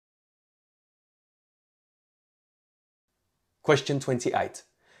Question 28.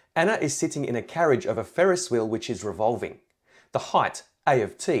 Anna is sitting in a carriage of a Ferris wheel which is revolving. The height, A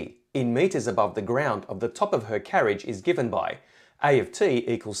of t, in meters above the ground of the top of her carriage is given by A of t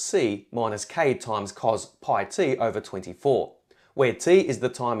equals c minus k times cos pi t over 24, where t is the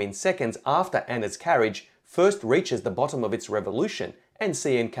time in seconds after Anna's carriage first reaches the bottom of its revolution and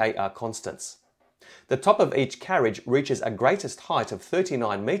c and k are constants. The top of each carriage reaches a greatest height of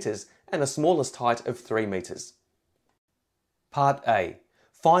 39 meters and a smallest height of 3 meters. Part A.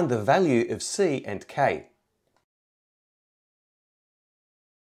 Find the value of c and k.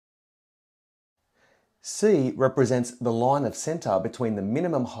 C represents the line of center between the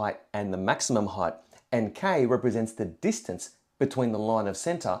minimum height and the maximum height, and k represents the distance between the line of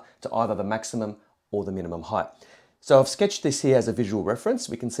center to either the maximum or the minimum height. So I've sketched this here as a visual reference.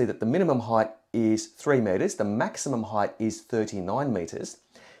 We can see that the minimum height is 3 meters, the maximum height is 39 meters.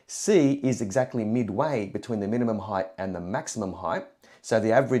 C is exactly midway between the minimum height and the maximum height. So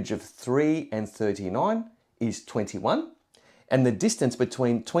the average of 3 and 39 is 21. And the distance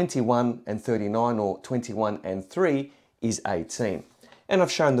between 21 and 39, or 21 and 3, is 18. And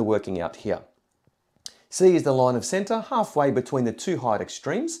I've shown the working out here. C is the line of center halfway between the two height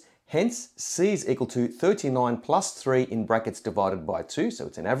extremes. Hence, C is equal to 39 plus 3 in brackets divided by 2, so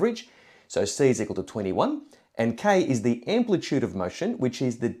it's an average. So C is equal to 21. And K is the amplitude of motion, which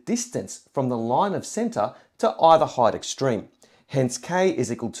is the distance from the line of center to either height extreme. Hence, K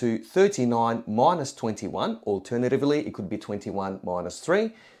is equal to 39 minus 21. Alternatively, it could be 21 minus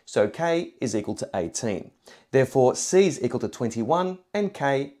 3. So K is equal to 18. Therefore, C is equal to 21 and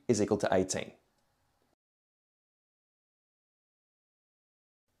K is equal to 18.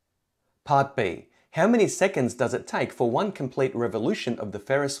 Part B. How many seconds does it take for one complete revolution of the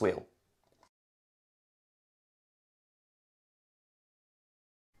Ferris wheel?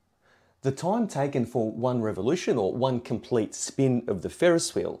 The time taken for one revolution, or one complete spin of the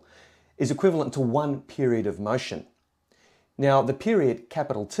Ferris wheel, is equivalent to one period of motion. Now, the period,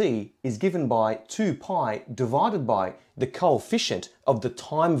 capital T, is given by 2 pi divided by the coefficient of the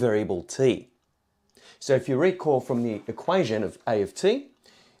time variable t. So if you recall from the equation of A of t,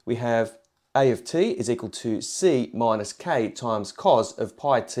 we have A of t is equal to c minus k times cos of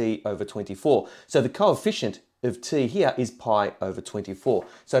pi t over 24. So the coefficient of t here is pi over 24.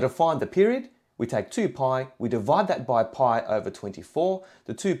 So to find the period, we take 2 pi, we divide that by pi over 24.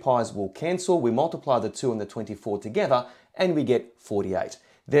 The 2 pi's will cancel, we multiply the 2 and the 24 together, and we get 48.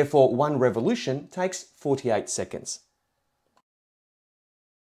 Therefore, one revolution takes 48 seconds.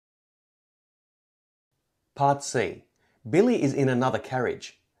 Part C. Billy is in another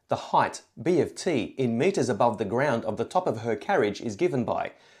carriage. The height, B of t, in meters above the ground of the top of her carriage is given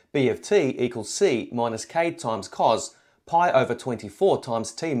by B of t equals c minus k times cos pi over 24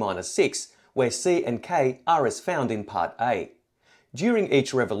 times t minus 6, where c and k are as found in Part A. During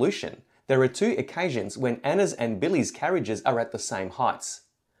each revolution, there are 2 occasions when Anna's and Billy's carriages are at the same heights.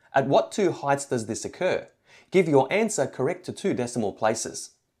 At what 2 heights does this occur? Give your answer correct to 2 decimal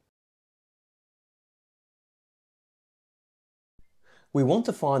places. We want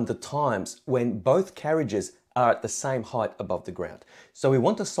to find the times when both carriages are at the same height above the ground. So we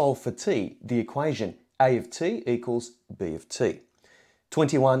want to solve for t, the equation A of t equals B of t.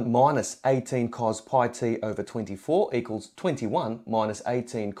 21 minus 18 cos pi t over 24 equals 21 minus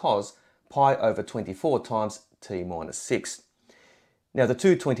 18 cos pi over 24 times t minus 6. Now the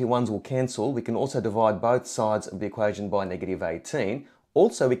two 21s will cancel. We can also divide both sides of the equation by negative 18.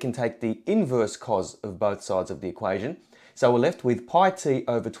 Also, we can take the inverse cos of both sides of the equation. So we're left with pi t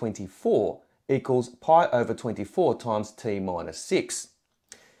over 24 equals pi over 24 times t minus 6.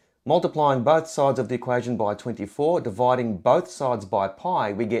 Multiplying both sides of the equation by 24, dividing both sides by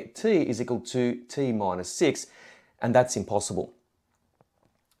pi, we get t is equal to t minus 6, and that's impossible.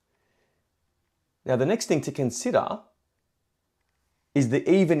 Now the next thing to consider is the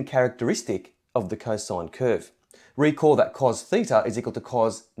even characteristic of the cosine curve. Recall that cos theta is equal to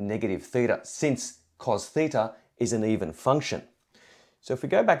cos negative theta, since cos theta is an even function. So if we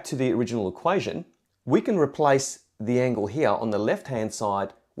go back to the original equation, we can replace the angle here on the left-hand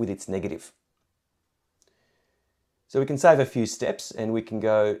side with its negative. So we can save a few steps and we can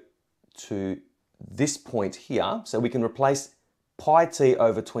go to this point here. So we can replace pi t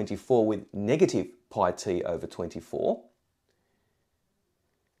over 24 with negative pi t over 24.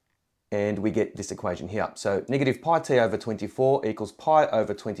 And we get this equation here. So negative pi t over 24 equals pi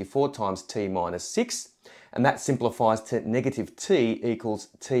over 24 times t minus 6. And that simplifies to negative t equals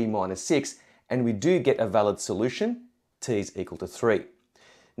t minus 6. And we do get a valid solution. T is equal to 3.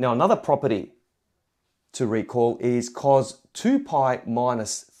 Now another property to recall is cos 2 pi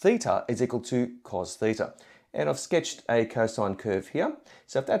minus theta is equal to cos theta. And I've sketched a cosine curve here.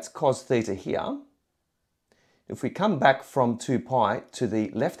 So if that's cos theta here, if we come back from 2 pi to the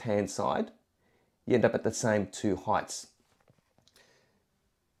left-hand side, you end up at the same two heights.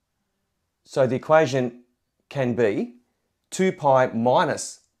 So the equation can be 2 pi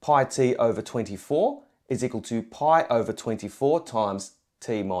minus pi t over 24 is equal to pi over 24 times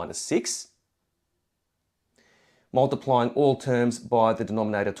t minus 6. Multiplying all terms by the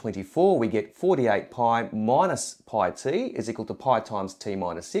denominator 24, we get 48 pi minus pi t is equal to pi times t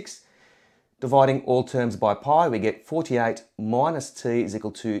minus 6. Dividing all terms by pi, we get 48 minus t is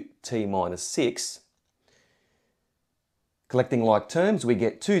equal to t minus 6. Collecting like terms, we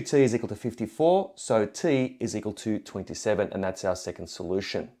get 2t is equal to 54, so t is equal to 27, and that's our second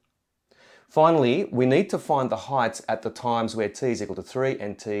solution. Finally, we need to find the heights at the times where t is equal to 3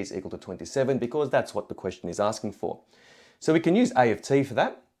 and t is equal to 27, because that's what the question is asking for. So we can use a of t for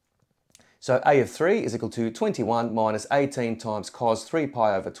that. So a of 3 is equal to 21 minus 18 times cos 3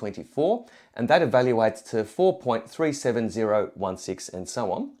 pi over 24, and that evaluates to 4.37016 and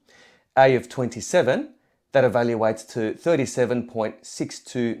so on. A of 27, that evaluates to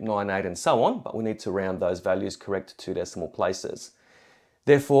 37.6298 and so on, but we need to round those values correct to two decimal places.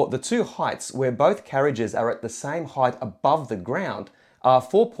 Therefore, the two heights where both carriages are at the same height above the ground are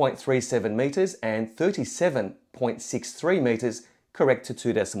 4.37 metres and 37.63 metres, correct to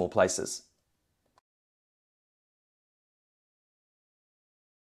two decimal places.